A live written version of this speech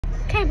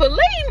can't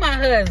believe my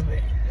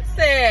husband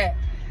said,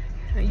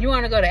 you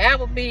want to go to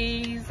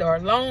Applebee's or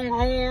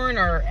Longhorn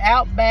or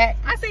Outback?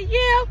 I said,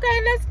 yeah,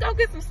 okay, let's go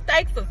get some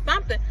steaks or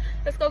something.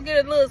 Let's go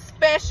get a little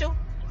special,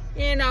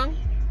 you know,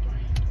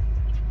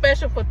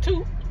 special for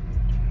two.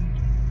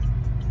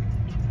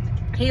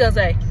 He goes,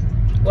 say,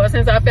 well,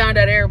 since I found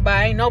out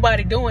everybody, ain't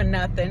nobody doing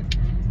nothing.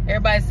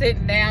 Everybody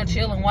sitting down,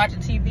 chilling, watching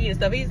TV and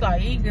stuff. He's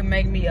like, he can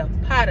make me a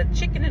pot of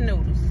chicken and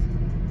noodles.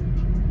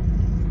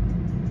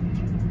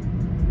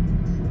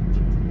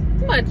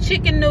 I'm gonna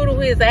chicken noodle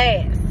his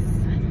ass.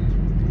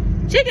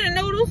 Chicken and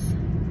noodles.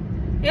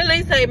 At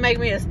least say make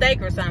me a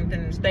steak or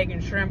something, steak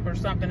and shrimp or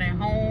something at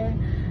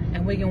home,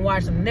 and we can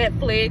watch some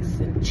Netflix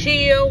and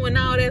chill and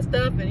all that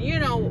stuff. And you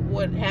know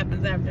what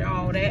happens after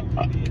all that.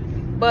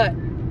 But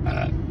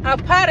a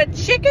pot of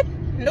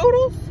chicken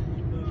noodles,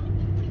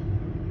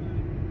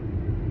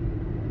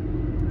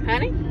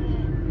 honey.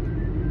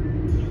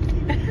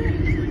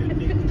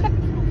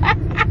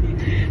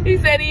 He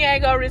said he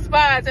ain't gonna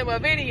respond to my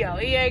video.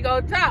 He ain't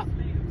gonna talk.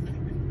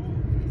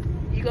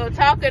 You gonna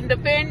talk and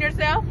defend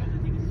yourself?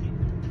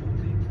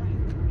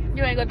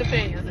 You ain't gonna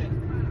defend yourself.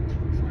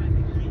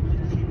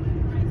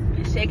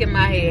 Shaking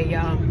my head,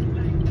 y'all.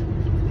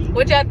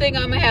 What y'all think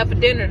I'm gonna have for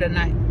dinner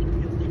tonight?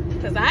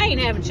 Cause I ain't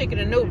having chicken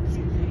and noodles.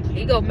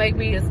 He gonna make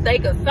me a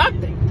steak or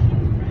something.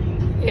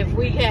 If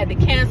we had to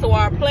cancel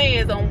our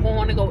plans on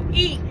going to go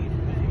eat.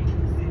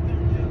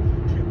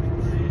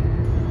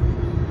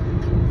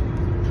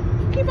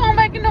 Keep on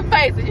making them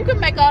faces. You can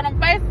make all them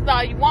faces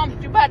all you want,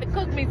 but you about to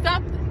cook me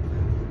something.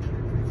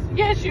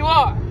 Yes, you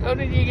are. So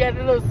then you got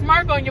a little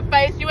smirk on your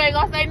face. You ain't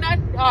gonna say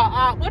nothing.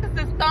 What is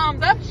this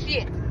thumbs up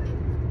shit?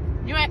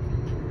 You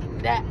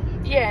ain't that.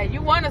 Yeah,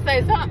 you want to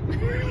say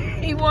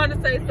something. He want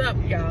to say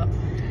something, y'all.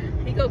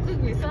 He gonna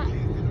cook me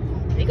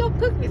something. He gonna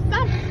cook me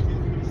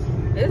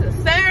something. This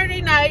is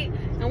Saturday night,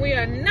 and we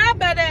are not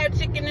about to have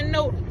chicken and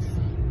noodles.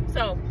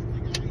 So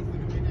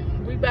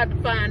we about to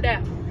find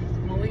out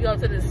when we go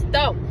to the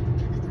stove.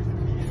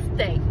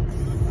 Steaks,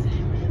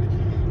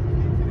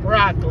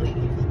 broccoli.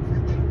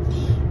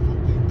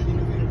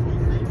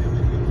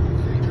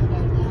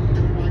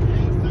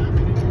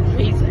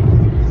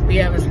 We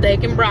have a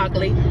steak and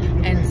broccoli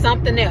and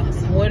something else.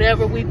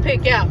 Whatever we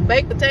pick out.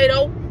 Baked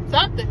potato,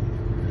 something.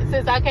 And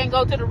since I can't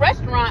go to the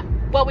restaurant,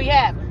 what we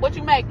have? What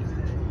you making?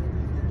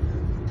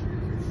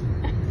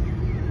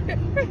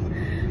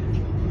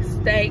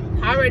 Steak.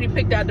 I already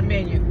picked out the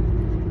menu.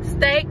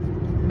 Steak,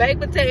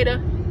 baked potato,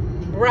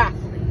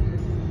 broccoli.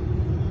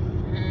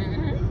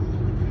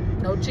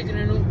 No chicken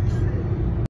and noodles.